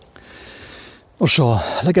Nos, a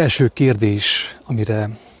legelső kérdés, amire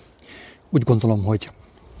úgy gondolom, hogy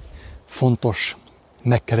fontos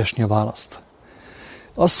megkeresni a választ,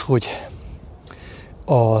 az, hogy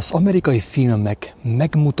az amerikai filmek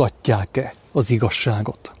megmutatják-e az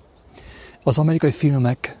igazságot? Az amerikai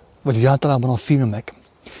filmek, vagy úgy általában a filmek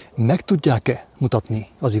meg tudják-e mutatni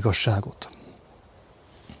az igazságot?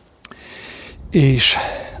 És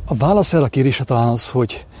a válasz erre a kérdésre talán az,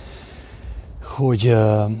 hogy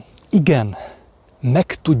igen,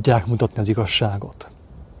 meg tudják mutatni az igazságot.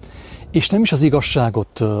 És nem is az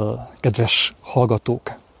igazságot, kedves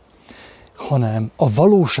hallgatók, hanem a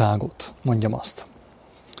valóságot, mondjam azt.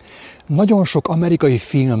 Nagyon sok amerikai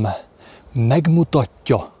film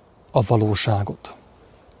megmutatja a valóságot.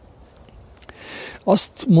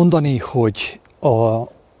 Azt mondani, hogy a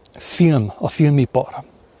filmipar,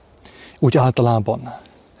 úgy általában,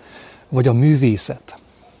 vagy a művészet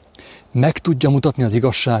meg tudja mutatni az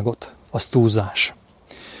igazságot, az túlzás.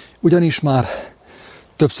 Ugyanis már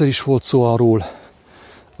többször is volt szó arról,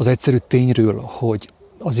 az egyszerű tényről, hogy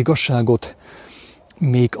az igazságot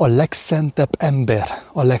még a legszentebb ember,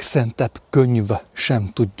 a legszentebb könyv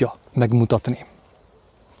sem tudja megmutatni.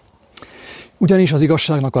 Ugyanis az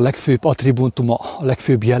igazságnak a legfőbb attribútuma, a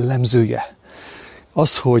legfőbb jellemzője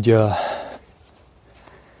az, hogy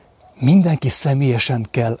mindenki személyesen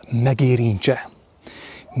kell megérintse,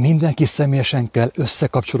 mindenki személyesen kell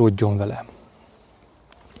összekapcsolódjon vele.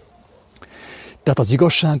 Tehát az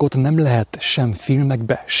igazságot nem lehet sem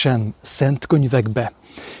filmekbe, sem szent könyvekbe,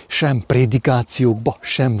 sem prédikációkba,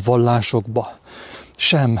 sem vallásokba,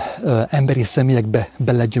 sem emberi személyekbe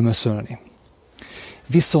belegyömöszölni.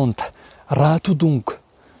 Viszont rá tudunk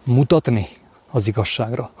mutatni az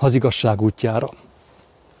igazságra, az igazság útjára.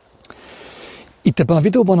 Itt ebben a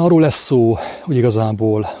videóban arról lesz szó, hogy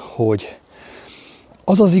igazából, hogy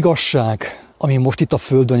az az igazság, ami most itt a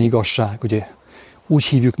Földön igazság, ugye úgy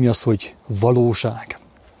hívjuk mi azt, hogy valóság.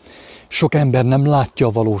 Sok ember nem látja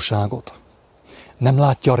a valóságot, nem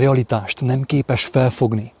látja a realitást, nem képes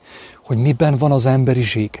felfogni, hogy miben van az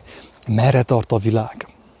emberiség, merre tart a világ.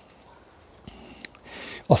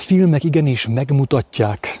 A filmek igenis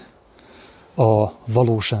megmutatják a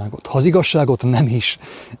valóságot. Ha az igazságot nem is,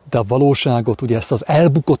 de a valóságot, ugye ezt az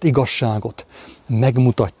elbukott igazságot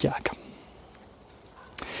megmutatják.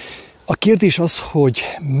 A kérdés az, hogy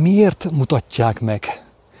miért mutatják meg,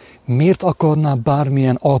 miért akarná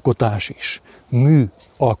bármilyen alkotás is,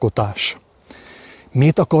 műalkotás,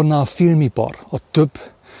 miért akarná a filmipar, a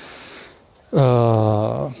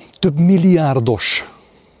több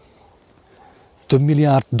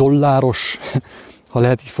milliárd dolláros, ha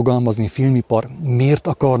lehet így fogalmazni, filmipar, miért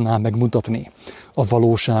akarná megmutatni a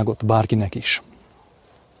valóságot bárkinek is?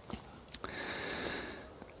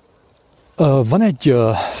 Van egy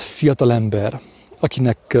fiatal ember,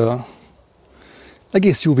 akinek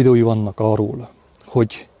egész jó videói vannak arról,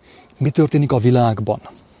 hogy mi történik a világban,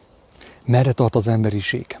 merre tart az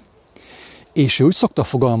emberiség. És ő úgy szokta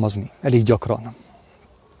fogalmazni elég gyakran,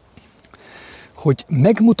 hogy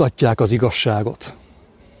megmutatják az igazságot,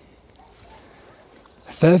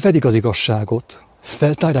 felvedik az igazságot,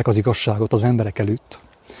 feltárják az igazságot az emberek előtt,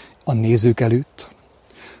 a nézők előtt,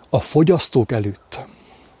 a fogyasztók előtt,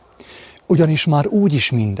 ugyanis már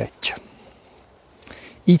úgyis mindegy.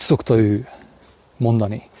 Így szokta ő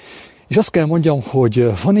mondani. És azt kell mondjam,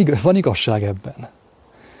 hogy van igazság ebben.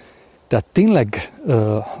 Tehát tényleg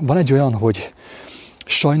van egy olyan, hogy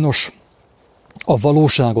sajnos a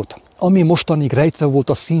valóságot, ami mostanig rejtve volt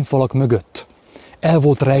a színfalak mögött, el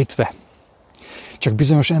volt rejtve. Csak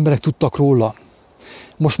bizonyos emberek tudtak róla.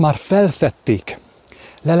 Most már felfedték,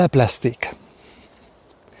 leleplezték.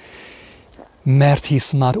 Mert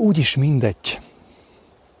hisz már úgyis mindegy.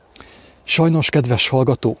 Sajnos, kedves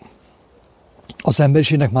hallgató, az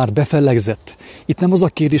emberiségnek már befellegzett. Itt nem az a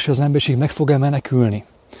kérdés, hogy az emberiség meg fog-e menekülni,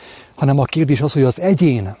 hanem a kérdés az, hogy az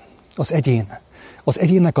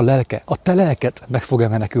egyénnek a lelke, a te lelked meg fog-e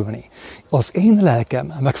menekülni. Az én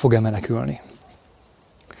lelkem meg fog-e menekülni.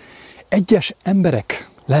 Egyes emberek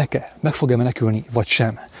lelke meg fog-e menekülni, vagy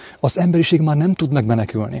sem. Az emberiség már nem tud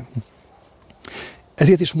megmenekülni.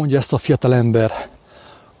 Ezért is mondja ezt a fiatal ember,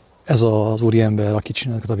 ez az úriember, aki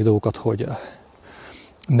csinálja a videókat, hogy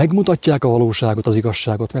megmutatják a valóságot, az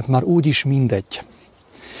igazságot, mert már úgyis mindegy.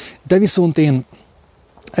 De viszont én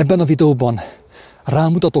ebben a videóban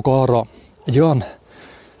rámutatok arra egy olyan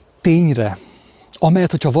tényre,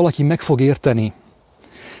 amelyet, hogyha valaki meg fog érteni,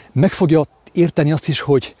 meg fogja érteni azt is,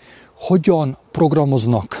 hogy hogyan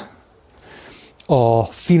programoznak a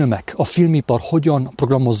filmek, a filmipar hogyan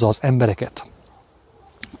programozza az embereket.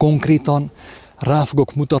 Konkrétan rá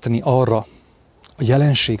fogok mutatni arra a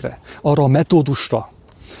jelenségre, arra a metódusra,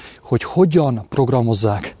 hogy hogyan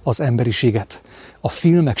programozzák az emberiséget a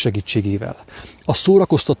filmek segítségével. A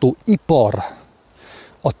szórakoztató ipar,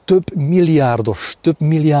 a több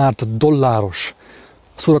milliárd dolláros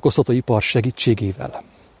szórakoztató ipar segítségével.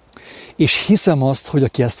 És hiszem azt, hogy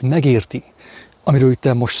aki ezt megérti, amiről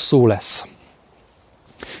itt most szó lesz,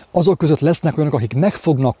 azok között lesznek olyanok, akik meg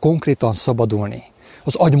fognak konkrétan szabadulni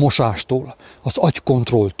az agymosástól, az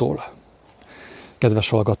agykontrolltól. Kedves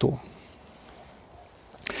hallgató!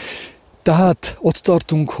 Tehát ott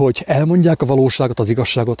tartunk, hogy elmondják a valóságot, az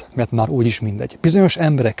igazságot, mert már úgyis mindegy. Bizonyos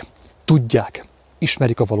emberek tudják,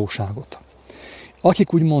 ismerik a valóságot.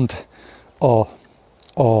 Akik úgymond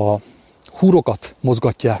a húrokat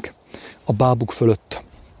mozgatják a bábuk fölött,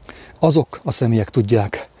 azok a személyek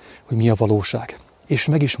tudják, hogy mi a valóság. És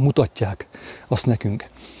meg is mutatják azt nekünk.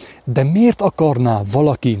 De miért akarná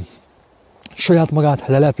valaki saját magát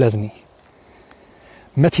leleplezni?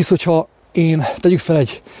 Mert hisz, hogyha én, tegyük fel,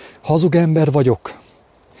 egy hazug ember vagyok,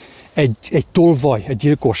 egy tolvaj, egy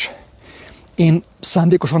gyilkos, én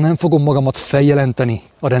szándékosan nem fogom magamat feljelenteni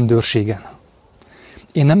a rendőrségen.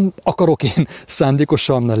 Én nem akarok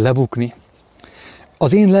szándékosan lebukni.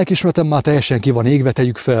 Az én lelkiismeretem már teljesen ki van égve,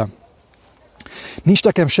 tegyük fel. Nincs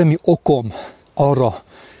nekem semmi okom arra,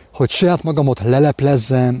 hogy saját magamat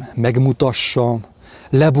leleplezzem, megmutassam,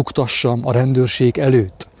 lebuktassam a rendőrség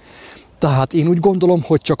előtt. Tehát én úgy gondolom,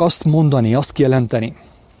 hogy csak azt mondani, azt kijelenteni,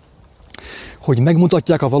 hogy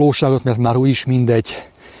megmutatják a valóságot, mert már úgyis mindegy,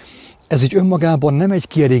 ez így önmagában nem egy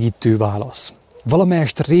kielégítő válasz.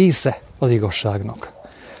 Valamelyest része az igazságnak,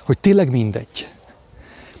 hogy tényleg mindegy.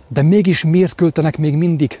 De mégis miért költenek még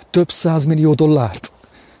mindig több 100 millió dollárt?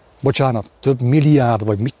 Bocsánat, több milliárd,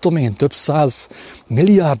 vagy mit tudom én, több 100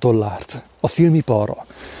 milliárd dollárt a filmiparra,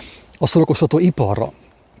 a szórakoztató iparra.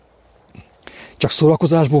 Csak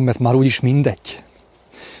szórakozásból, mert már úgyis mindegy.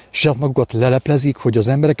 Saját magukat leleplezik, hogy az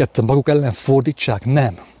embereket maguk ellen fordítsák?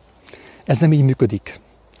 Nem. Ez nem így működik,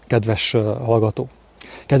 kedves hallgató.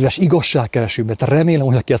 Kedves igazságkereső, mert remélem,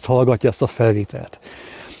 hogy aki ezt hallgatja, ezt a felvételt.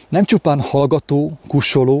 Nem csupán hallgató,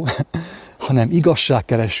 kussoló, hanem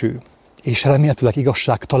igazságkereső, és remélhetőleg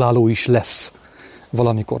igazságtaláló is lesz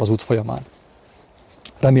valamikor az út folyamán.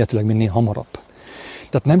 Remélhetőleg minél hamarabb.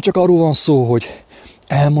 Tehát nem csak arról van szó, hogy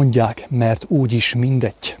elmondják, mert úgyis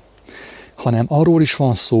mindegy, hanem arról is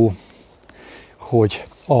van szó, hogy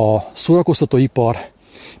a szórakoztatóipar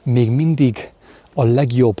még mindig a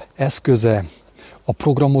legjobb eszköze a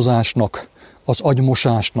programozásnak, az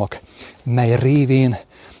agymosásnak, mely révén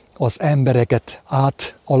az embereket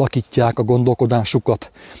átalakítják a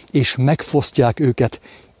gondolkodásukat, és megfosztják őket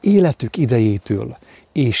életük idejétől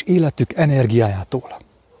és életük energiájától,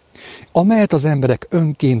 amelyet az emberek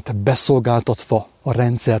önként beszolgáltatva a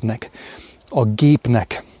rendszernek, a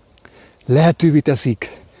gépnek lehetővé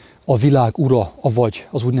teszik a világ ura, avagy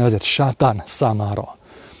az úgynevezett sátán számára,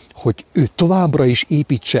 hogy ő továbbra is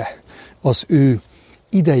építse az ő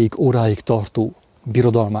ideig, óráig tartó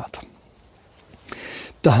birodalmát.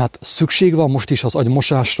 Tehát szükség van most is az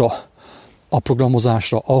agymosásra, a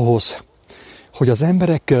programozásra ahhoz, hogy az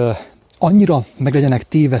emberek annyira meg legyenek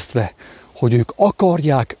tévesztve, hogy ők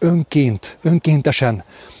akarják önkéntesen,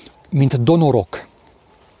 mint donorok,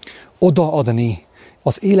 odaadni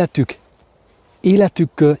az életük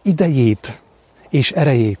idejét és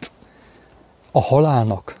erejét a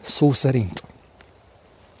halálnak, szó szerint.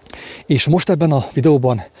 És most ebben a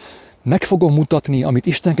videóban meg fogom mutatni, amit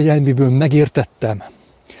Isten kegyelméből megértettem,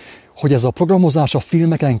 hogy ez a programozás a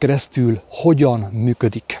filmeken keresztül hogyan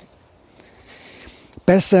működik.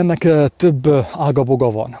 Persze ennek több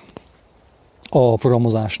ágaboga van a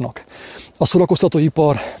programozásnak. A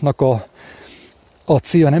szórakoztatóiparnak a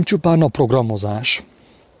célja nem csupán a programozás,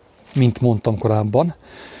 mint mondtam korábban,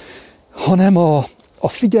 hanem a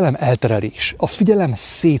figyelem elterelés, a figyelem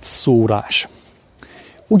szétszórás.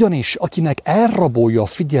 Ugyanis akinek elrabolja a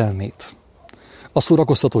figyelmét a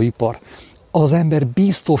szórakoztatóipar, az ember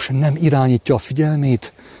biztos nem irányítja a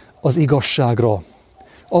figyelmét az igazságra,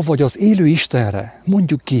 avagy az élő Istenre.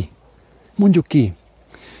 Mondjuk ki.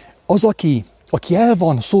 Az, aki el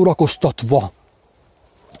van szórakoztatva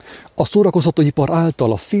a szórakoztatóipar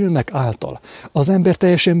által, a filmek által, az ember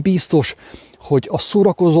teljesen biztos, hogy a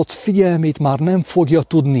szórakozott figyelmét már nem fogja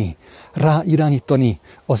tudni ráirányítani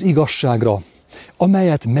az igazságra,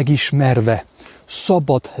 amelyet megismerve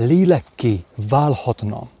szabad lélekké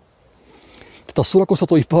válhatna. Tehát a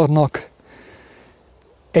szórakoztatóiparnak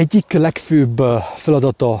egyik legfőbb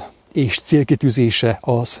feladata és célkitűzése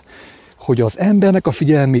az, hogy az embernek a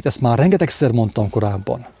figyelmét, ezt már rengetegszer mondtam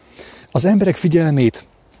korábban, az emberek figyelmét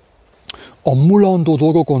a mulandó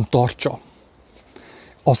dolgokon tartsa,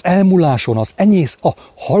 az elmuláson, a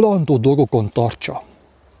halandó dolgokon tartsa.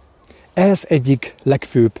 Ez egyik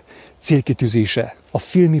legfőbb célkitűzése a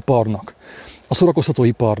filmiparnak, a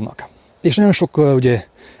szórakoztatóiparnak. És nagyon sok ugye,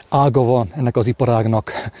 ága van ennek az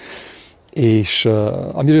iparágnak, és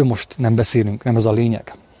amiről most nem beszélünk, nem ez a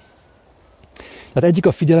lényeg. Tehát egyik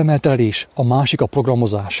a figyelemelterelés, a másik a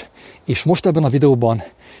programozás. És most ebben a videóban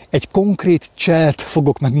egy konkrét cselt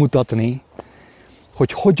fogok megmutatni,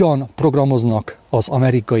 hogy hogyan programoznak az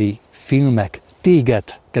amerikai filmek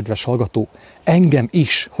téged, kedves hallgató, engem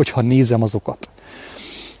is, hogyha nézem azokat.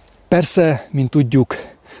 Persze, mint tudjuk,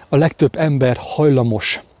 a legtöbb ember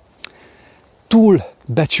hajlamos túl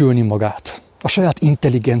becsülni magát, a saját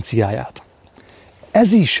intelligenciáját.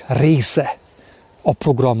 Ez is része a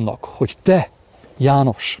programnak, hogy te,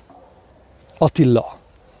 János, Attila,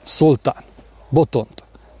 Szoltán, Botont,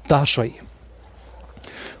 társai,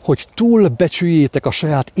 hogy túl becsüljétek a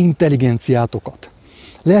saját intelligenciátokat.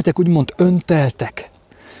 Lehetek úgymond önteltek,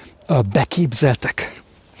 beképzeltek.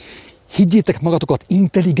 Higgyétek magatokat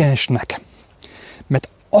intelligensnek, mert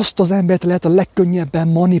azt az embert lehet a legkönnyebben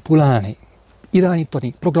manipulálni,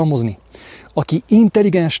 irányítani, programozni, aki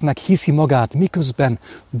intelligensnek hiszi magát, miközben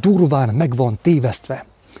durván meg van tévesztve.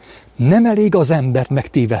 Nem elég az embert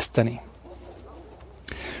megtéveszteni.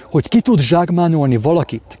 Hogy ki tudják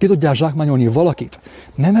zsákmányolni valakit,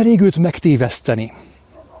 nem elég őt megtéveszteni.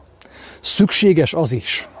 Szükséges az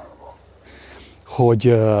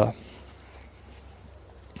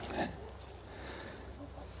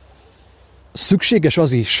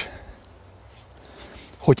is,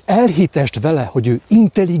 hogy elhitesd vele, hogy ő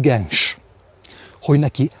intelligens, hogy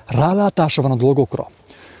neki rálátása van a dolgokra,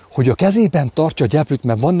 hogy a kezében tartja a gyeplőt,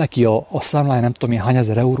 mert van neki a számlája nem tudom én hány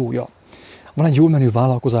ezer eurója. Van egy jól menő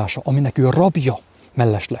vállalkozása, aminek ő rabja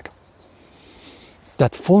mellesleg.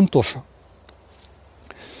 Tehát fontos,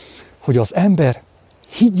 hogy az ember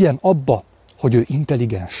higgyen abba, hogy ő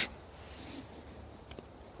intelligens.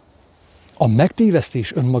 A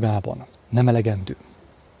megtévesztés önmagában nem elegendő.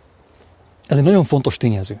 Ez egy nagyon fontos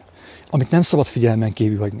tényező, amit nem szabad figyelmen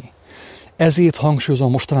kívül hagyni. Ezért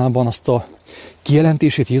hangsúlyozom mostanában azt a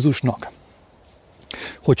kijelentését Jézusnak,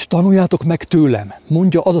 hogy tanuljátok meg tőlem,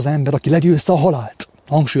 mondja az az ember, aki legyőzte a halált.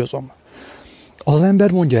 Hangsúlyozom. Az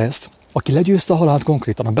ember mondja ezt, aki legyőzte a halált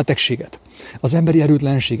konkrétan, a betegséget, az emberi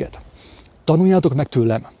erőtlenséget. Tanuljátok meg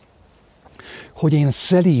tőlem, hogy én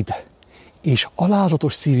szelíd és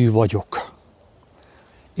alázatos szívű vagyok.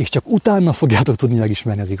 És csak utána fogjátok tudni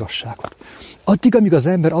megismerni az igazságot. Addig, amíg az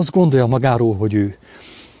ember azt gondolja magáról, hogy ő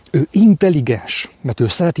intelligens, mert ő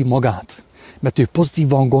szereti magát, mert ő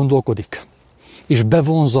pozitívan gondolkodik, és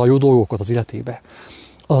bevonza a jó dolgokat az életébe,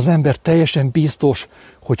 az ember teljesen biztos,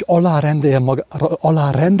 hogy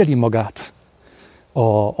alárendeli magát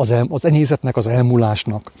az enyészetnek, az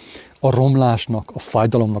elmúlásnak, a romlásnak, a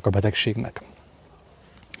fájdalomnak, a betegségnek.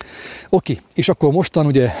 Oké, és akkor mostan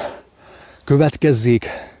ugye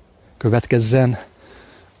következzen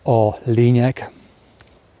a lényeg,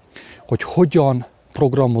 hogy hogyan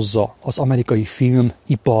programozza az amerikai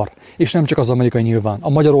filmipar, és nem csak az amerikai nyilván, a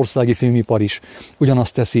magyarországi filmipar is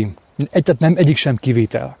ugyanazt teszi, tehát nem egyik sem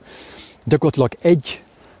kivétel. Gyakorlatilag egy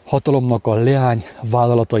hatalomnak a leány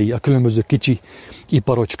vállalatai, a különböző kicsi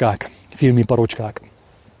iparocskák, filmiparocskák,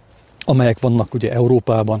 amelyek vannak ugye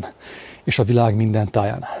Európában és a világ minden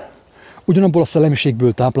táján. Ugyanabból a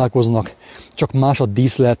szellemiségből táplálkoznak, csak más a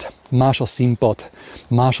díszlet, más a színpad,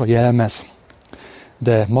 más a jelmez,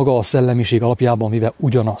 de maga a szellemiség alapjában véve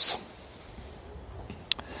ugyanaz.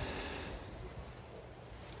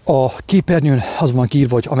 A képernyőn az van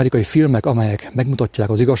kiírva, hogy amerikai filmek, amelyek megmutatják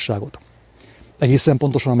az igazságot. Egészen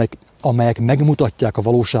pontosan, amelyek megmutatják a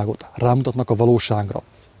valóságot, rámutatnak a valóságra.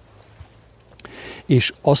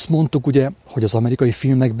 És azt mondtuk ugye, hogy az amerikai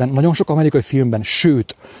filmekben, nagyon sok amerikai filmben,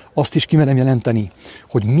 sőt, azt is kimerem jelenteni,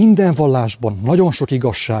 hogy minden vallásban nagyon sok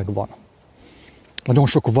igazság van. Nagyon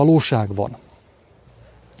sok valóság van.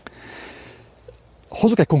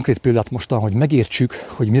 Hozok egy konkrét példát mostan, hogy megértsük,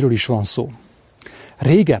 hogy miről is van szó.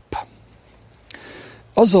 Régebb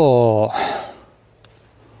az a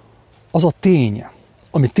tény,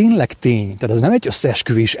 ami tényleg tény, tehát ez nem egy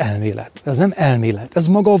összeesküvés elmélet, ez nem elmélet, ez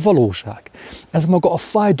maga a valóság, ez maga a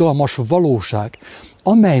fájdalmas valóság,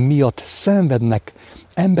 amely miatt szenvednek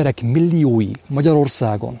emberek milliói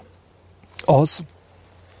Magyarországon. Az,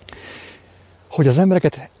 hogy az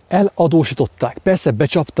embereket eladósították, persze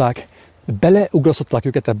becsapták, beleugrasztották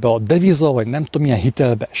őket ebbe a deviza, vagy nem tudom milyen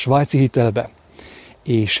hitelbe, svájci hitelbe,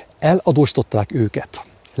 és eladósították őket,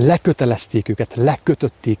 lekötelezték őket,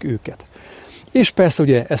 lekötötték őket. És persze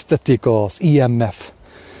ugye ezt tették az IMF,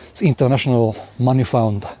 az International Money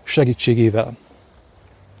Fund segítségével.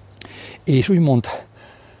 És úgymond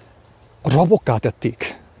rabokká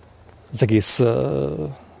tették az egész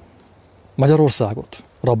Magyarországot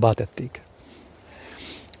rabbá tették.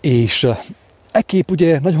 És ekképp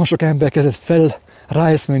ugye nagyon sok ember kezdett fel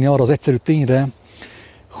ráeszmélni arra az egyszerű tényre,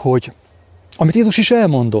 hogy amit Jézus is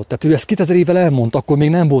elmondott, tehát ő ezt 2000 évvel elmondta, akkor még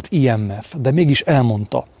nem volt IMF, de mégis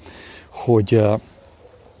elmondta, hogy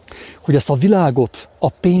ezt a világot a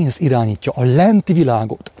pénz irányítja, a lenti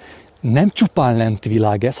világot. Nem csupán lenti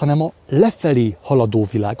világ ez, hanem a lefelé haladó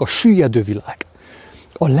világ, a süllyedő világ.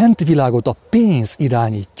 A lenti világot a pénz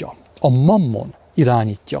irányítja, a mammon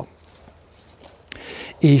irányítja.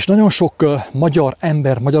 És nagyon sok magyar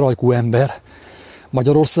ember, magyar ajkú ember,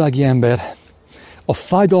 magyarországi ember a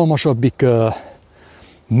fájdalmasabbik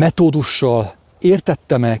metódussal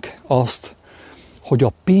értette meg azt, hogy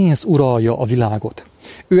a pénz uralja a világot.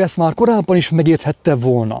 Ő ezt már korábban is megérthette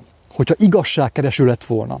volna, hogyha igazságkereső lett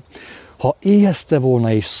volna. Ha éhezte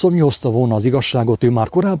volna és szomjazta volna az igazságot, ő már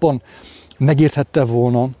korábban megérthette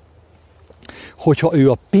volna, hogyha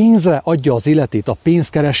ő a pénzre adja az életét, a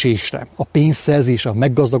pénzkeresésre, a pénzszerzésre, a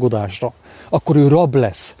meggazdagodásra, akkor ő rab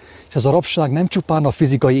lesz. És ez a rabság nem csupán a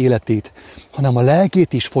fizikai életét, hanem a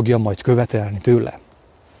lelkét is fogja majd követelni tőle.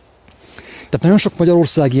 Tehát nagyon sok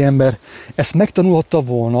magyarországi ember ezt megtanulhatta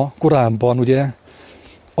volna korábban, ugye,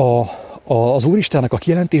 az Úristennek a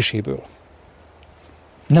kijelentéséből.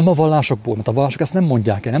 Nem a vallásokból, mert a vallások ezt nem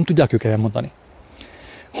mondják el, nem tudják ők elmondani,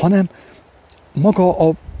 hanem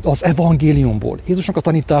maga az evangéliumból, Jézusnak a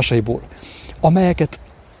tanításaiból, amelyeket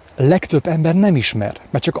legtöbb ember nem ismer,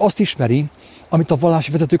 mert csak azt ismeri, amit a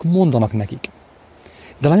vallási vezetők mondanak nekik.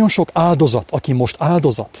 De nagyon sok áldozat, aki most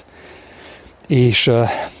áldozat, és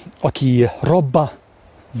aki rabbá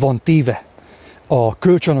van téve a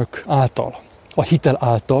kölcsönök által, a hitel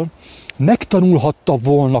által, megtanulhatta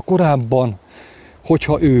volna korábban,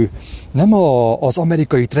 hogyha ő nem az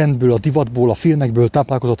amerikai trendből, a divatból, a filmekből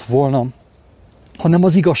táplálkozott volna, hanem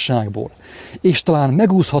az igazságból. És talán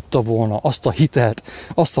megúszhatta volna azt a hitelt,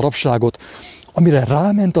 azt a rabságot, amire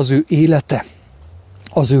ráment az ő élete,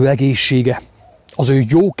 az ő egészsége, az ő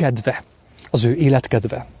jókedve, az ő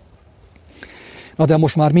életkedve. Na de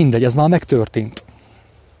most már mindegy, ez már megtörtént.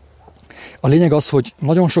 A lényeg az, hogy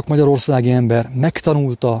nagyon sok magyarországi ember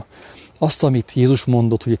megtanulta azt, amit Jézus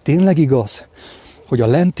mondott, hogy tényleg igaz, hogy a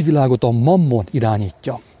lenti világot a mammon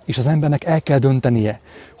irányítja, és az embernek el kell döntenie,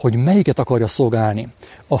 hogy melyiket akarja szolgálni,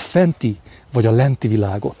 a fenti vagy a lenti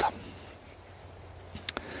világot.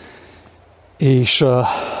 És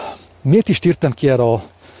miért is tértem ki erre a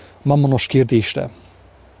mammonos kérdésre?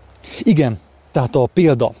 Igen, tehát a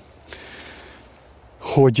példa,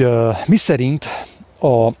 hogy miszerint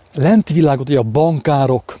a lenti világot, hogy a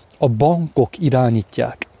bankárok, a bankok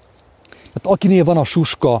irányítják. Tehát akinél van a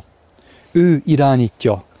suska, ő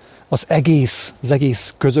irányítja az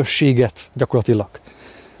egész közösséget gyakorlatilag,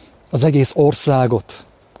 az egész országot,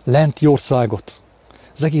 lenti országot,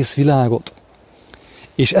 az egész világot.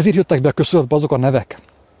 És ezért jöttek be a köztudatba azok a nevek,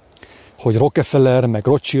 hogy Rockefeller, meg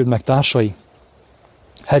Rothschild, meg társai,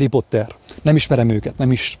 Harry Potter, nem ismerem őket,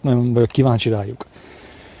 nem vagyok kíváncsi rájuk.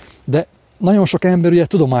 De nagyon sok ember ugye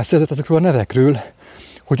tudomást szerzett ezekről a nevekről,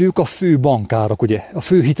 hogy ők a fő bankárok, ugye, a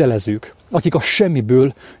fő hitelezők, akik a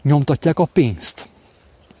semmiből nyomtatják a pénzt.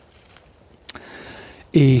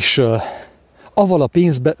 És avval a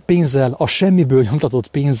pénzzel, a semmiből nyomtatott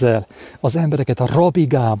pénzzel az embereket a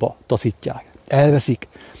rabigába taszítják. Elveszik,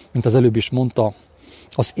 mint az előbb is mondta,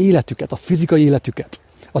 az életüket, a fizikai életüket,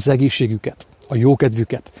 az egészségüket, a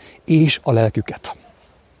jókedvüket és a lelküket.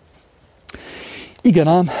 Igen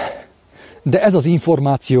ám, de ez az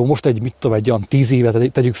információ most egy olyan 10 éve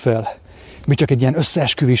tegyük fel, mi csak egy ilyen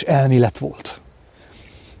összeesküvés elmélet volt.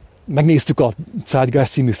 Megnéztük a CDQzFGJd8oo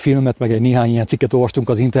című filmet, meg egy néhány ilyen cikket olvastunk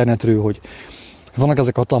az internetről, hogy vannak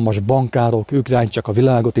ezek hatalmas bankárok, ők irányítják a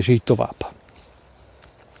világot, és így tovább.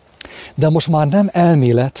 De most már nem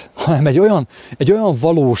elmélet, hanem egy olyan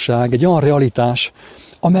valóság, egy olyan realitás,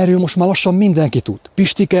 amelyről most már lassan mindenki tud.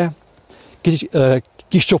 Pistike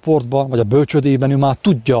kis csoportban, vagy a bölcsödében ő már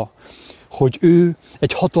tudja, hogy ő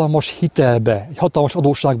egy hatalmas hitelbe, egy hatalmas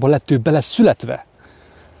adósságba lett ő bele születve.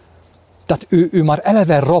 Tehát ő már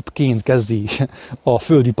eleve rabként kezdi a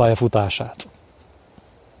földi pályafutását.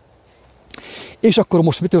 És akkor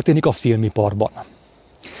most mi történik a filmiparban?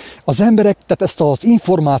 Az emberek tehát ezt az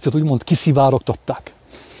információt úgymond kiszivárogtatták.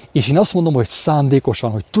 És én azt mondom, hogy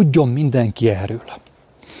szándékosan, hogy tudjon mindenki erről.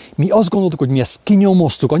 Mi azt gondoltuk, hogy mi ezt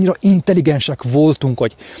kinyomoztuk, annyira intelligensek voltunk,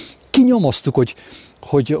 hogy kinyomoztuk,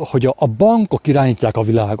 hogy a bankok irányítják a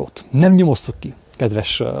világot. Nem nyomoztuk ki,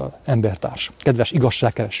 kedves embertárs, kedves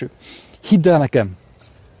igazságkereső. Hidd el nekem,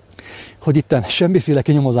 hogy itten semmiféle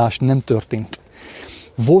kinyomozás nem történt.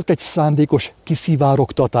 Volt egy szándékos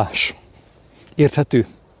kiszivárogtatás. Érthető?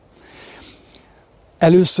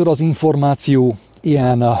 először az információ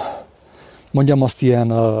ilyen, mondjam azt ilyen,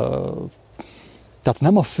 tehát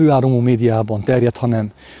nem a főáramú médiában terjed,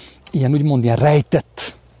 hanem ilyen úgymond ilyen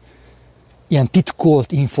rejtett, ilyen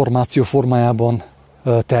titkolt információ formájában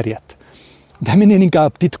terjedt. De minél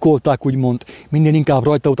inkább titkolták, úgymond, minél inkább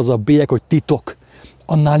rajta volt az a bélyeg, hogy titok,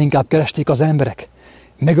 annál inkább keresték az emberek.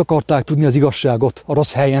 Meg akarták tudni az igazságot a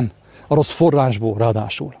rossz helyen, a rossz forrásból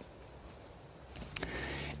ráadásul.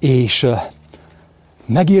 És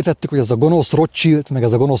megértettük, hogy ez a gonosz Rothschild, meg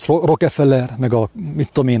ez a gonosz Rockefeller, meg a,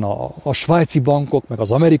 mit tudom én, a svájci bankok, meg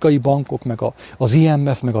az amerikai bankok, meg az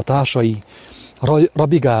IMF, meg a társai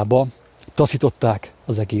rabigába taszították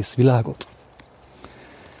az egész világot.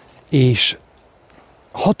 És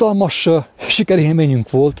hatalmas sikerélményünk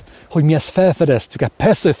volt, hogy mi ezt felfedeztük.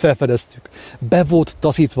 Persze felfedeztük. Be volt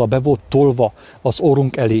taszítva, be volt tolva az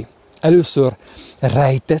orrunk elé. Először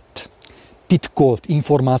rejtett, titkolt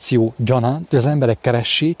információ gyanánt, hogy az emberek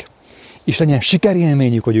keressék, és legyen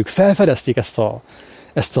sikerélményük, hogy ők felfedezték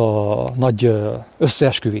ezt a nagy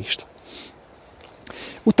összeesküvést.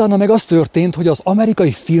 Utána meg az történt, hogy az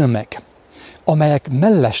amerikai filmek, amelyek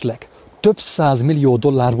mellesleg több $100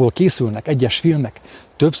 millió készülnek, egyes filmek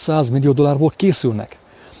több $100 millió készülnek.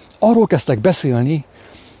 Arról kezdtek beszélni,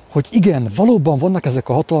 hogy igen, valóban vannak ezek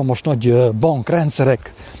a hatalmas nagy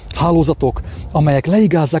bankrendszerek, hálózatok, amelyek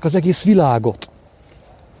leigázzák az egész világot.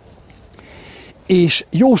 És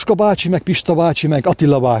Jóska bácsi, meg Pista bácsi, meg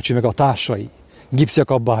Attila bácsi, meg a társai, Gipsz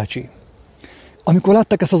Jakab bácsi, amikor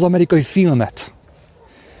látták ezt az amerikai filmet,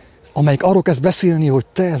 amelyik arról kezd beszélni, hogy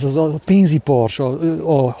ez az a pénzipar,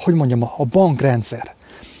 a bankrendszer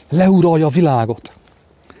leuralja a világot,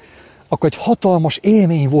 akkor egy hatalmas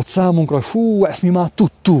élmény volt számunkra, hogy hú, ezt mi már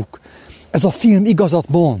tudtuk. Ez a film igazat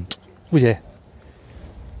mond, ugye?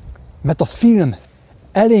 Mert a film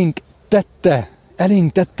elénk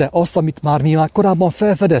tette azt, amit már mi már korábban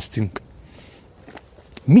felfedeztünk.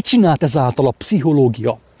 Mit csinált ezáltal a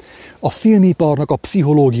pszichológia? A filmiparnak a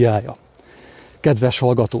pszichológiája, kedves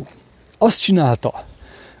hallgató. Azt csinálta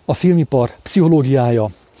a filmipar pszichológiája,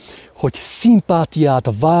 hogy szimpátiát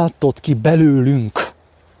váltott ki belőlünk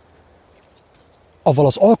avval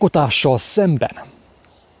az alkotással szemben.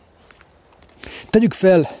 Tegyük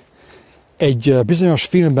fel egy bizonyos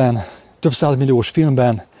filmben, több százmilliós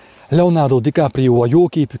filmben, Leonardo DiCaprio, a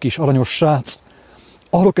jóképű kis aranyos srác,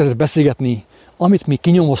 arról kezdett beszélgetni, amit mi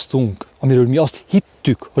kinyomoztunk, amiről mi azt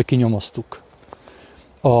hittük, hogy kinyomoztuk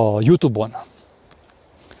a YouTube-on,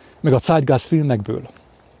 meg a CDQzFilmekből.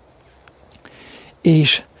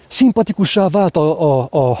 És szimpatikussá vált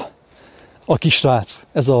a kis srác,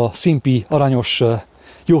 ez a szimpi, aranyos,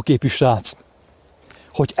 jóképű srác,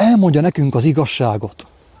 hogy elmondja nekünk az igazságot,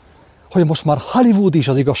 hogy most már Hollywood is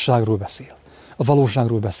az igazságról beszél, a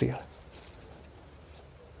valóságról beszél.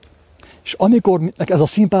 És amikor ez a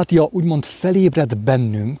szimpátia úgymond felébred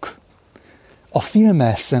bennünk, a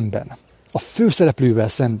filmmel szemben, a főszereplővel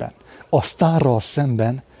szemben, a sztárral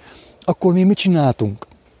szemben, akkor mi mit csináltunk?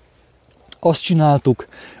 Azt csináltuk,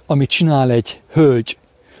 amit csinál egy hölgy,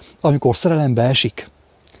 amikor szerelembe esik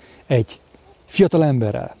egy fiatal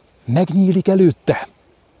emberrel. Megnyílt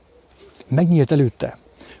előtte.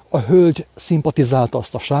 A hölgy szimpatizálta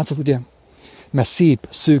azt a srácot, ugye, mert szép,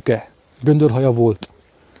 szőke, göndörhaja volt,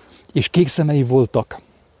 és kék szemei voltak,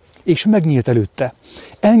 és megnyílt előtte.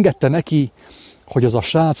 Engedte neki, hogy az a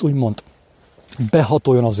srác úgymond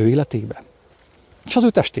behatoljon az ő életébe, és az ő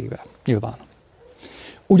testébe, nyilván.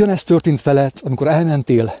 Ugyanezt történt veled, amikor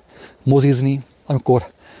elmentél mozizni,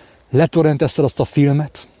 amikor letorrentezted azt a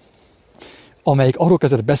filmet, amelyik arról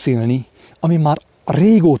kezdett beszélni, ami már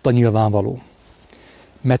régóta nyilvánvaló.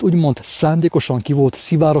 Mert úgymond szándékosan ki volt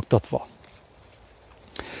szivárogtatva,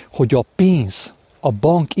 hogy a pénz, a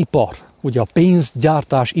bankipar, ugye a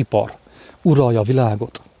pénzgyártásipar uralja a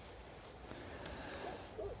világot.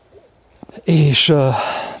 És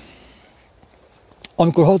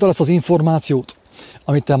amikor hallottad ezt az információt,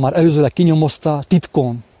 amit te már előzőleg kinyomoztál,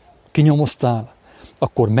 titkon kinyomoztál,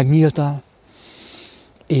 akkor megnyíltál,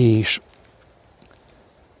 és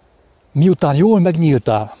miután jól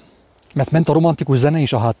megnyíltál, mert ment a romantikus zene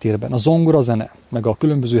is a háttérben, a zongora zene, meg a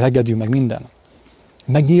különböző hegedű, meg minden,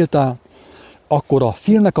 megnyíltál, akkor a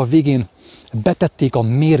filmnek a végén betették a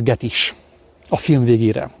mérget is a film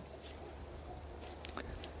végére.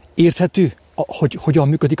 Érthető, hogy hogyan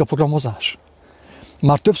működik a programozás?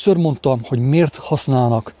 Már többször mondtam, hogy miért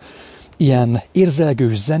használnak ilyen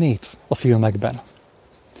érzelgős zenét a filmekben.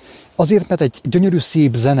 Azért, mert egy gyönyörű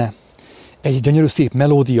szép zene, egy gyönyörű szép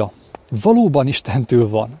melódia valóban Istentől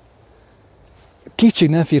van. Kétség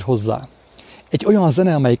nem fér hozzá. Egy olyan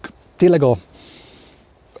zene, amelyik tényleg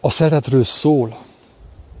a szeretetről szól,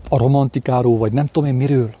 a romantikáról, vagy nem tudom én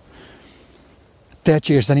miről.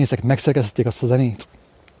 Tehetséges zenészek megszerkesztették azt a zenét.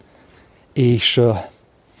 És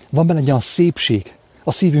van benne egy olyan szépség.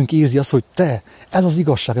 A szívünk érzi azt, hogy ez az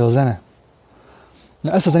igazság, ez a zene.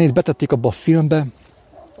 Na, ezt a zenét betették abba a filmbe,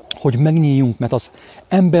 hogy megnyíljunk, mert az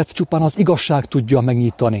embert csupán az igazság tudja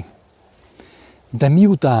megnyitani. De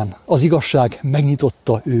miután az igazság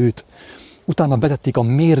megnyitotta őt, utána betették a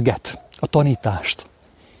mérget, a tanítást.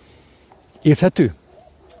 Érthető?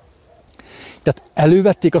 Tehát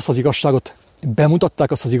elővették azt az igazságot,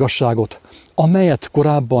 bemutatták azt az igazságot, amelyet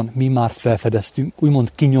korábban mi már felfedeztünk,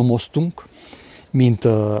 úgymond kinyomoztunk, mint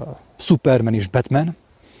Superman és Batman.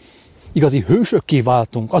 Igazi hősökké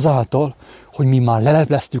váltunk azáltal, hogy mi már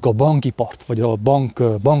lelepleztük a bankipart, vagy a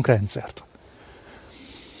bankrendszert.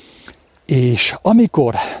 És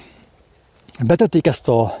amikor betették ezt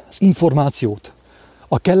az információt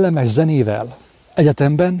a kellemes zenével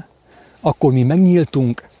egyetemben, akkor mi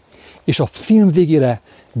megnyíltunk, és a film végére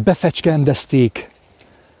befecskendezték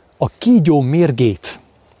a kígyó mérgét.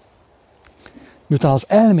 Miután az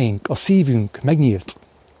elménk, a szívünk megnyílt,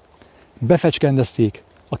 befecskendezték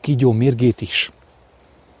a kígyó mérgét is.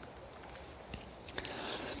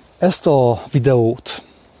 Ezt a videót,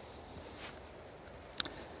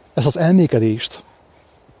 ezt az elmékedést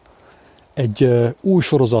egy új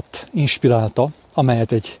sorozat inspirálta,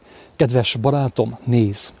 amelyet egy kedves barátom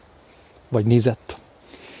nézett,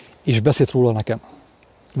 és beszélt róla nekem.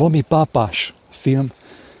 Valami pápás film,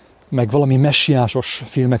 meg valami messiásos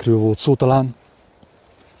filmekről volt szó talán,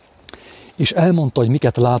 és elmondta, hogy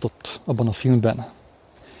miket látott abban a filmben.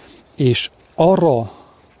 És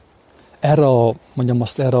erre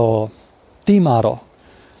a témára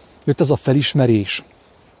jött ez a felismerés,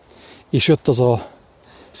 és jött az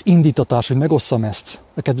indítatás, hogy megosszam ezt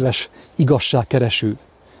a kedves igazságkereső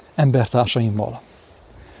embertársaimmal.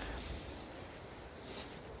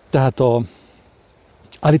 Tehát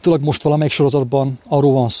állítólag most valamelyik sorozatban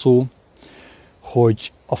arról van szó,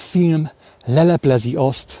 hogy a film leleplezi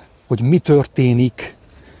azt, hogy mi történik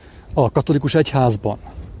a katolikus egyházban,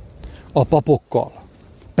 a papokkal,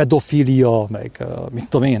 pedofília, meg mit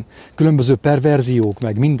tudom én, különböző perverziók,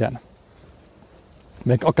 meg minden.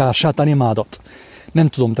 Meg akár sátánimádat. Nem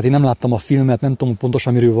tudom, tehát én nem láttam a filmet, nem tudom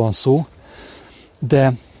pontosan miről van szó,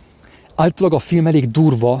 de állítólag a film elég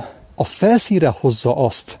durva, a felszínre hozza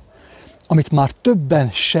azt, amit már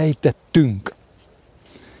többen sejtettünk.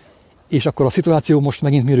 És akkor a szituáció most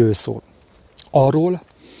megint miről szól? Arról,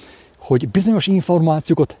 hogy bizonyos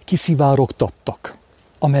információkat kiszivárogtattak,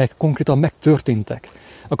 amelyek konkrétan megtörténtek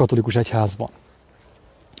a katolikus egyházban.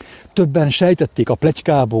 Többen sejtették a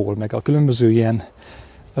pletykából, meg a különböző ilyen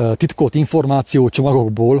titkolt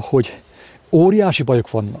információcsomagokból, hogy óriási bajok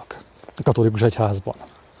vannak a katolikus egyházban.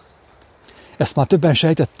 Ezt már többen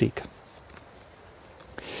sejtették.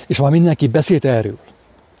 És már mindenki beszélt erről.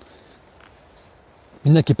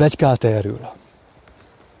 Mindenki pletykált erről.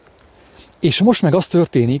 És most meg az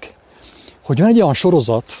történik, hogy van egy olyan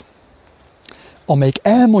sorozat, amelyik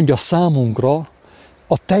elmondja számunkra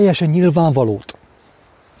a teljesen nyilvánvalót.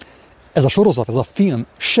 Ez a sorozat, ez a film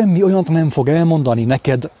semmi olyat nem fog elmondani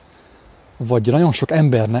neked, vagy nagyon sok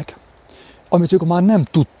embernek, amit ők már nem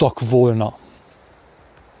tudtak volna.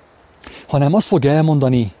 Hanem azt fogja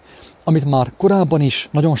elmondani, amit már korábban is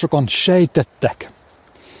nagyon sokan sejtettek.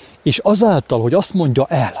 És azáltal, hogy azt mondja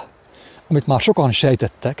el, amit már sokan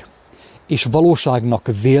sejtettek, és valóságnak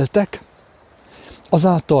véltek,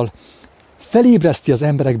 azáltal felébreszti az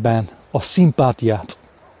emberekben a szimpátiát,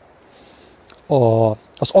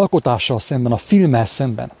 az alkotással szemben, a filmmel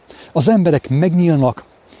szemben. Az emberek megnyílnak,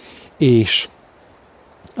 és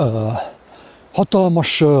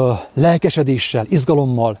hatalmas lelkesedéssel,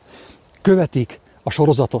 izgalommal követik a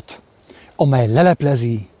sorozatot, amely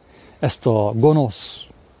leleplezi ezt a gonosz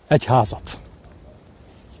egyházat.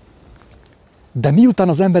 De miután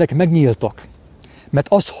az emberek megnyíltak, mert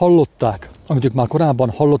azt hallották, amit ők már korábban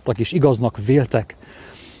hallottak és igaznak véltek,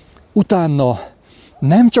 utána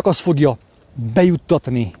nem csak az fogja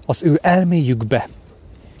bejuttatni az ő elméjükbe,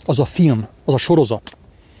 az a film, az a sorozat,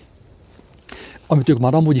 amit ők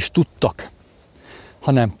már amúgy is tudtak,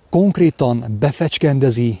 hanem konkrétan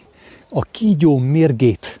befecskendezi a kígyó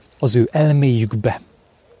mérgét az ő elméjükbe.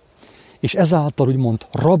 És ezáltal úgymond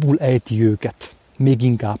rabul ejti őket, még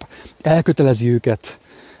inkább elkötelezi őket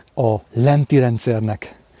a lenti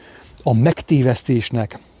rendszernek, a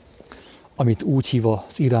megtévesztésnek, amit úgy hív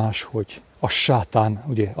az írás, hogy a sátán,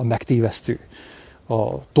 ugye a megtévesztő,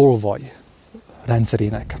 a tolvaj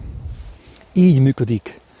rendszerének. Így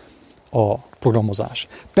működik a programozás.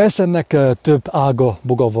 Persze ennek több ága,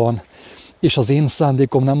 boga van, és az én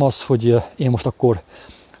szándékom nem az, hogy én most akkor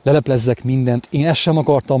leleplezzek mindent. Én ezt sem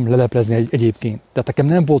akartam leleplezni egyébként. Tehát nekem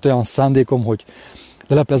nem volt olyan szándékom, hogy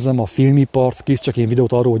leleplezzem a filmipart, kész csak én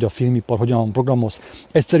videót arról, hogy a filmipar hogyan programoz.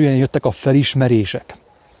 Egyszerűen jöttek a felismerések.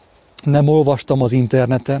 Nem olvastam az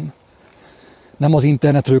interneten, nem az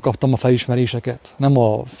internetről kaptam a felismeréseket, nem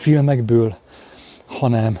a filmekből,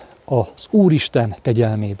 hanem az Úristen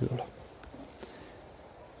kegyelméből.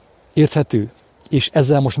 Érthető? És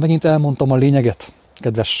ezzel most megint elmondtam a lényeget,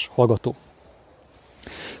 kedves hallgató.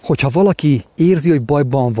 Hogyha valaki érzi, hogy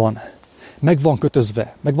bajban van, meg van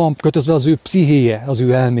kötözve az ő pszichéje, az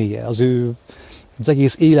ő elméje, az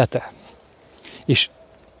egész élete, és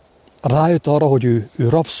rájött arra, hogy ő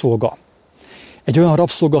rabszolga. Egy olyan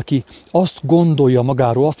rabszolga, aki azt gondolja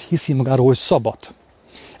magáról, azt hiszi magáról, hogy szabad.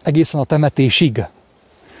 Egészen a temetésig.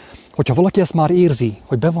 Hogyha valaki ezt már érzi,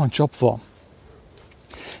 hogy be van csapva,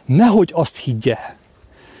 nehogy azt higgye,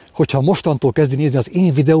 hogyha mostantól kezdi nézni az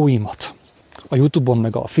én videóimat a YouTube-on,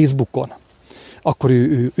 meg a Facebookon, akkor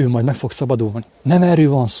ő majd meg fog szabadulni. Nem erről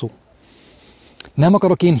van szó. Nem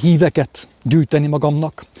akarok én híveket gyűjteni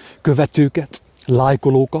magamnak, követőket,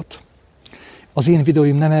 lájkolókat. Az én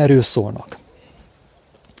videóim nem erről szólnak.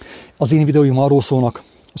 Az én videóim arról szólnak,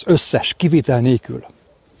 az összes kivétel nélkül,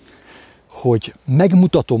 hogy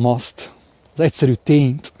megmutatom azt, az egyszerű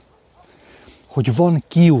tényt, hogy van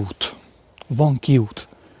kiút.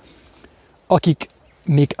 Akik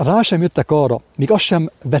még rá sem jöttek arra, még azt sem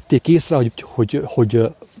vették észre,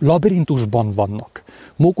 hogy labirintusban vannak,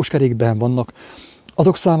 mókuskerékben vannak,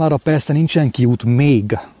 azok számára persze nincsen kiút,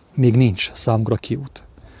 még nincs számukra kiút.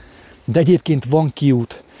 De egyébként van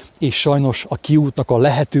kiút, és sajnos a kiútnak a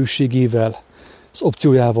lehetőségével, az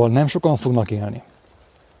opciójával nem sokan fognak élni.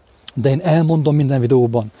 De én elmondom minden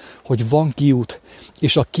videóban, hogy van kiút,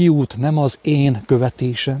 és a kiút nem az én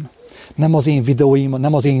követésem, nem az én videóim,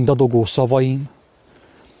 nem az én dadogó szavaim,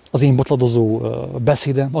 az én botladozó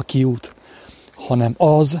beszédem a kiút, hanem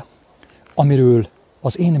az, amiről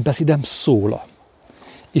az én beszédem szól.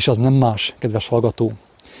 És az nem más, kedves hallgató,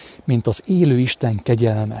 mint az élő Isten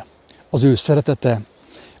kegyelme, az ő szeretete,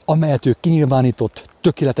 amelyet ő kinyilvánított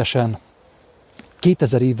tökéletesen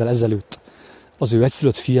 2000 évvel ezelőtt az ő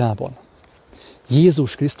egyszülött fiában,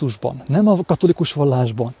 Jézus Krisztusban, nem a katolikus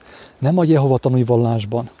vallásban, nem a Jehova tanúi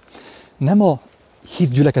vallásban, nem a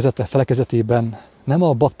hit gyülekezete felekezetében, nem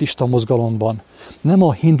a baptista mozgalomban, nem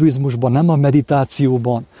a hinduizmusban, nem a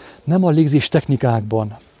meditációban, nem a légzés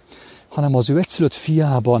technikákban, hanem az ő egyszülött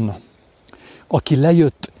fiában, aki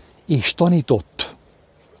lejött és tanított.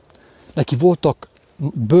 Neki voltak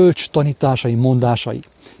bölcs tanításai, mondásai,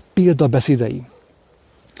 példabeszédei,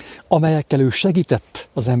 amelyekkel ő segített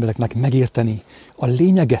az embereknek megérteni a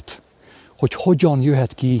lényeget, hogy hogyan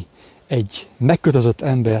jöhet ki egy megkötözött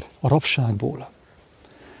ember a rabságból.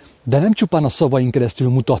 De nem csupán a szavain keresztül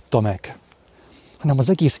mutatta meg, hanem az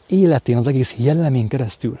egész életén, az egész jellemén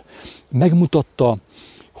keresztül megmutatta,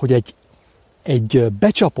 hogy egy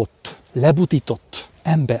becsapott, lebutított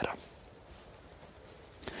ember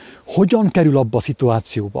hogyan kerül abba a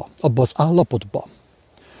szituációba, abba az állapotba,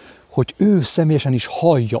 hogy ő személyesen is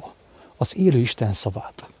hallja az élő Isten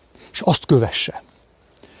szavát, és azt kövesse,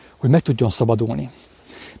 hogy meg tudjon szabadulni.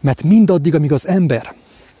 Mert mindaddig, amíg az ember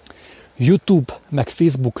YouTube, meg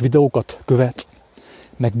Facebook videókat követ,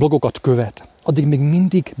 meg blogokat követ, addig még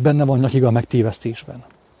mindig benne van nyakig a megtévesztésben.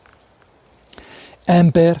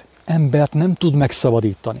 Embert nem tud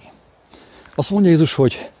megszabadítani. Azt mondja Jézus,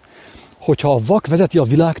 hogy ha a vak vezeti a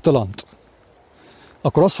világtalant,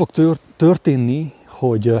 akkor az fog történni,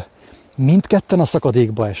 hogy mindketten a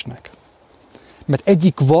szakadékba esnek. Mert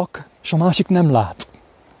egyik vak, és a másik nem lát.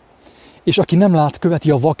 És aki nem lát,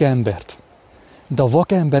 követi a vak embert. De a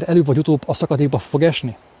vak ember előbb vagy utóbb a szakadékba fog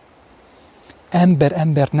esni.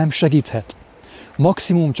 Embert nem segíthet.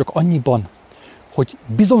 Maximum csak annyiban, hogy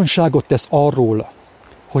bizonyságot tesz arról,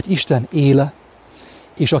 hogy Isten él,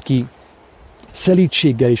 és aki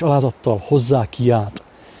szelídséggel és alázattal hozzá kiált,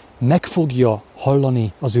 meg fogja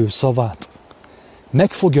hallani az ő szavát,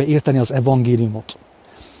 meg fogja érteni az evangéliumot,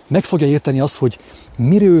 meg fogja érteni azt, hogy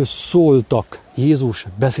miről szóltak Jézus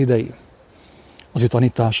beszédei, az ő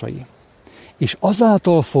tanításai. És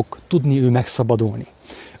azáltal fog tudni ő megszabadulni.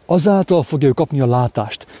 Azáltal fogja ő kapni a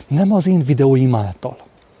látást, nem az én videóim által.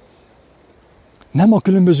 Nem a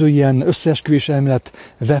különböző ilyen összeesküvés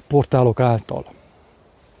elmélet webportálok által.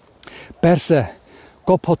 Persze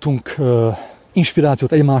kaphatunk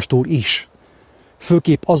inspirációt egymástól is,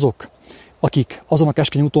 főképp azok, akik azon a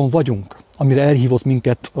keskeny úton vagyunk, amire elhívott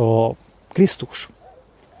minket a Krisztus.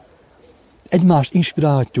 Egymást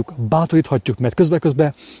inspirálhatjuk, bátoríthatjuk, mert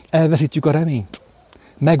közben elveszítjük a reményt.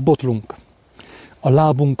 Megbotlunk, a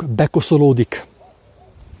lábunk bekoszolódik.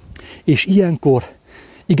 És ilyenkor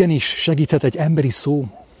Igenis segíthet egy emberi szó,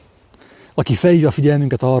 aki felhívja a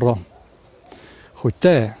figyelmünket arra, hogy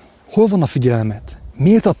te, hol van a figyelmed?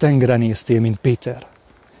 Miért a tengeren néztél, mint Péter?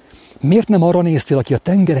 Miért nem arra néztél, aki a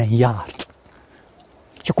tengeren járt?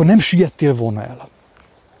 És akkor nem süllyedtél volna el.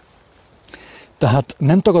 Tehát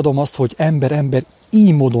nem tagadom azt, hogy ember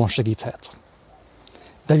így módon segíthet.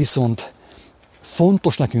 De viszont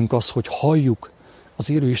fontos nekünk az, hogy halljuk az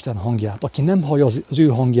élő Isten hangját. Aki nem hallja az ő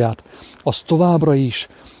hangját, az továbbra is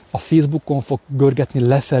a Facebookon fog görgetni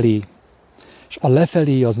lefelé. És a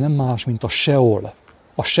lefelé az nem más, mint a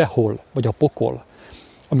sehol, vagy a pokol.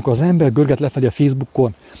 Amikor az ember görget lefelé a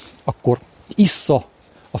Facebookon, akkor issza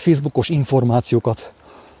a Facebookos információkat,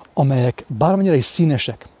 amelyek bármennyire is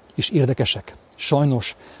színesek és érdekesek,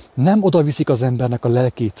 sajnos nem oda viszik az embernek a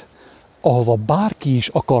lelkét, ahova bárki is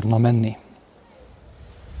akarna menni.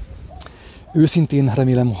 Őszintén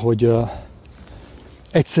remélem, hogy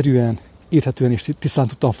egyszerűen, érthetően és tisztán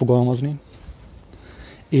tudtam fogalmazni,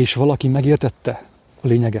 és valaki megértette a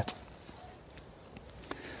lényeget,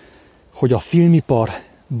 hogy a filmipar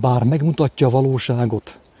bár megmutatja a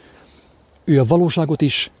valóságot, ő a valóságot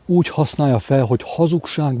is úgy használja fel, hogy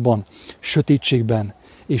hazugságban, sötétségben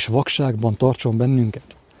és vakságban tartson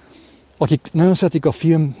bennünket. Akik nagyon szeretik a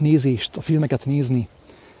filmnézést, a filmeket nézni,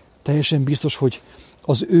 teljesen biztos, hogy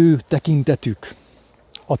az ő tekintetük,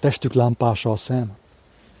 a testük lámpása a szem.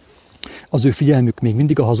 Az ő figyelmük még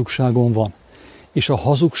mindig a hazugságon van, és a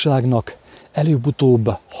hazugságnak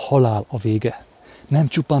előbb-utóbb halál a vége. Nem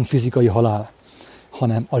csupán fizikai halál,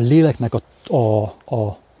 hanem a léleknek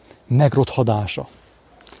a megrothadása,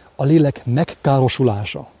 a lélek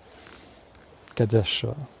megkárosulása, kedves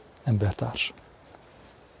embertárs.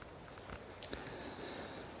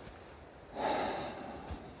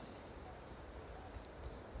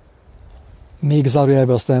 Még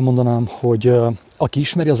zárójelben azt elmondanám, hogy aki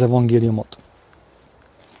ismeri az evangéliumot,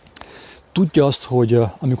 tudja azt, hogy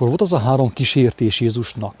amikor volt az a 3 kísértés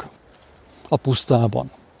Jézusnak a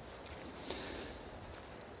pusztában,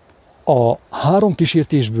 a 3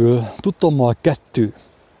 kísértésből tudtommal 2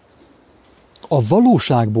 a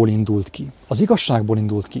valóságból indult ki, az igazságból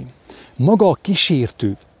indult ki. Maga a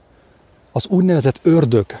kísértő, az úgynevezett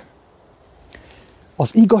ördög,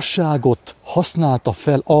 az igazságot használta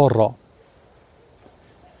fel arra,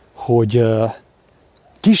 hogy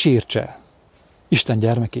kísértse Isten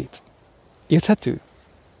gyermekét. Érthető?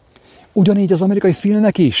 Ugyanígy az amerikai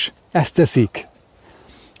filmek is ezt teszik.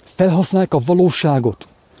 Felhasználják a valóságot.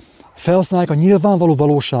 Felhasználják a nyilvánvaló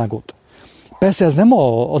valóságot. Persze ez nem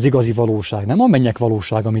az igazi valóság, nem a mennyek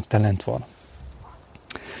valóság, amit te lent van.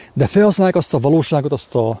 De felhasználják azt a valóságot,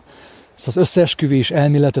 azt az összeesküvés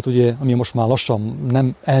elméletet, ugye, ami most már lassan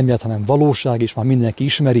nem elmélet, hanem valóság, és már mindenki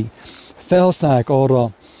ismeri. Felhasználják arra,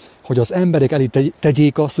 hogy az emberek elé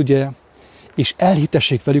tegyék azt, ugye, és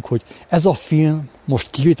elhitessék velük, hogy ez a film most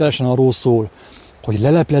kivételesen arról szól, hogy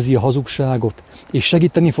leleplezi a hazugságot, és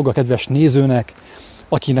segíteni fog a kedves nézőnek,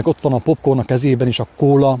 akinek ott van a popcorn a kezében és a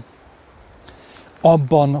kóla,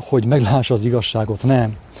 abban, hogy meglássa az igazságot.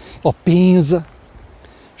 Nem. A pénz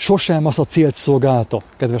sosem azt a célt szolgálta,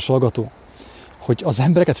 kedves hallgató, hogy az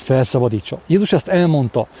embereket felszabadítsa. Jézus ezt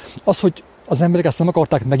elmondta. Az, hogy az emberek ezt nem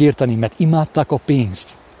akarták megérteni, mert imádták a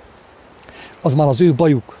pénzt, az már az ő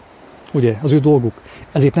bajuk, ugye, az ő dolguk.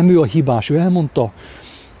 Ezért nem ő a hibás. Ő elmondta,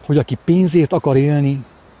 hogy aki pénzért akar élni,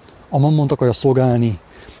 a mammont akarja szolgálni,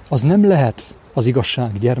 az nem lehet az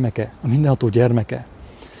igazság gyermeke, a mindenható gyermeke.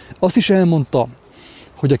 Azt is elmondta,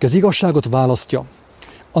 hogy aki az igazságot választja,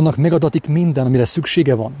 annak megadatik minden, amire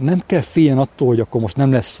szüksége van. Nem kell féljen attól, hogy akkor most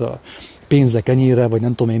nem lesz pénze kenyérre, vagy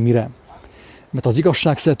nem tudom én mire. Mert az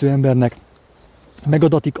igazságszerető embernek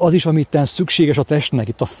megadatik az is, amit szükséges a testnek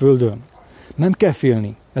itt a földön. Nem kell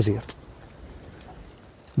félni ezért.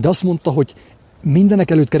 De azt mondta, hogy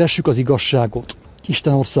mindenek előtt keressük az igazságot,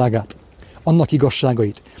 Isten országát, annak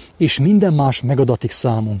igazságait, és minden más megadatik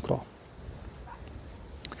számunkra.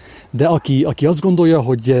 De aki azt gondolja,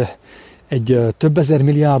 hogy egy több ezer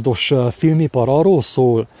milliárdos filmipar arról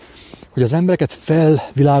szól, hogy az embereket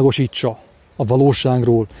felvilágosítsa a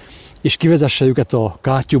valóságról, és kivezesse őket a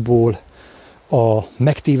kátyúból, a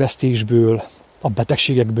megtévesztésből, a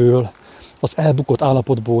betegségekből, az elbukott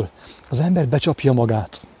állapotból, az ember becsapja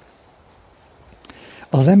magát.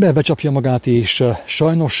 Az ember becsapja magát, és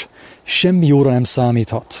sajnos semmi jóra nem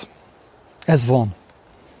számíthat. Ez van.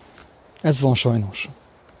 Ez van sajnos.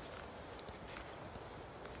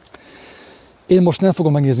 Én most nem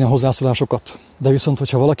fogom megnézni a hozzászólásokat, de viszont,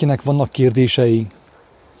 hogyha valakinek vannak kérdései,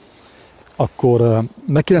 akkor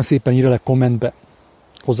megkérem szépen írja le kommentbe,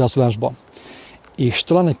 hozzászólásba, és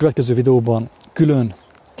talán egy következő videóban külön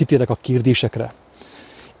kitérek a kérdésekre,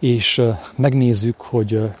 és megnézzük,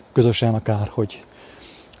 hogy közösen akár,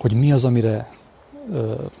 hogy mi az, amire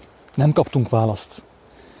nem kaptunk választ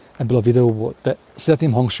ebből a videóból. De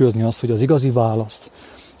szeretném hangsúlyozni azt, hogy az igazi választ,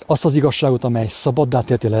 azt az igazságot, amely szabaddá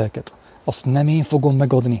teheti a lelket, azt nem én fogom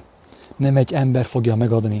megadni, nem egy ember fogja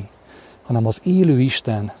megadni, hanem az élő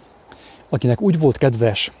Isten, akinek úgy volt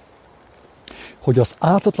kedves, hogy az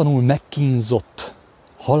ártatlanul megkínzott,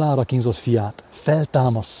 halálra kínzott fiát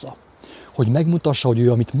feltámassza, hogy megmutassa, hogy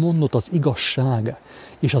ő, amit mondott, az igazság,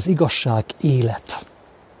 és az igazság élet.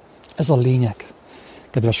 Ez a lényeg,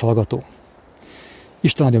 kedves hallgató.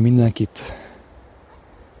 Isten áldja mindenkit,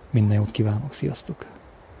 minden jót kívánok, sziasztok!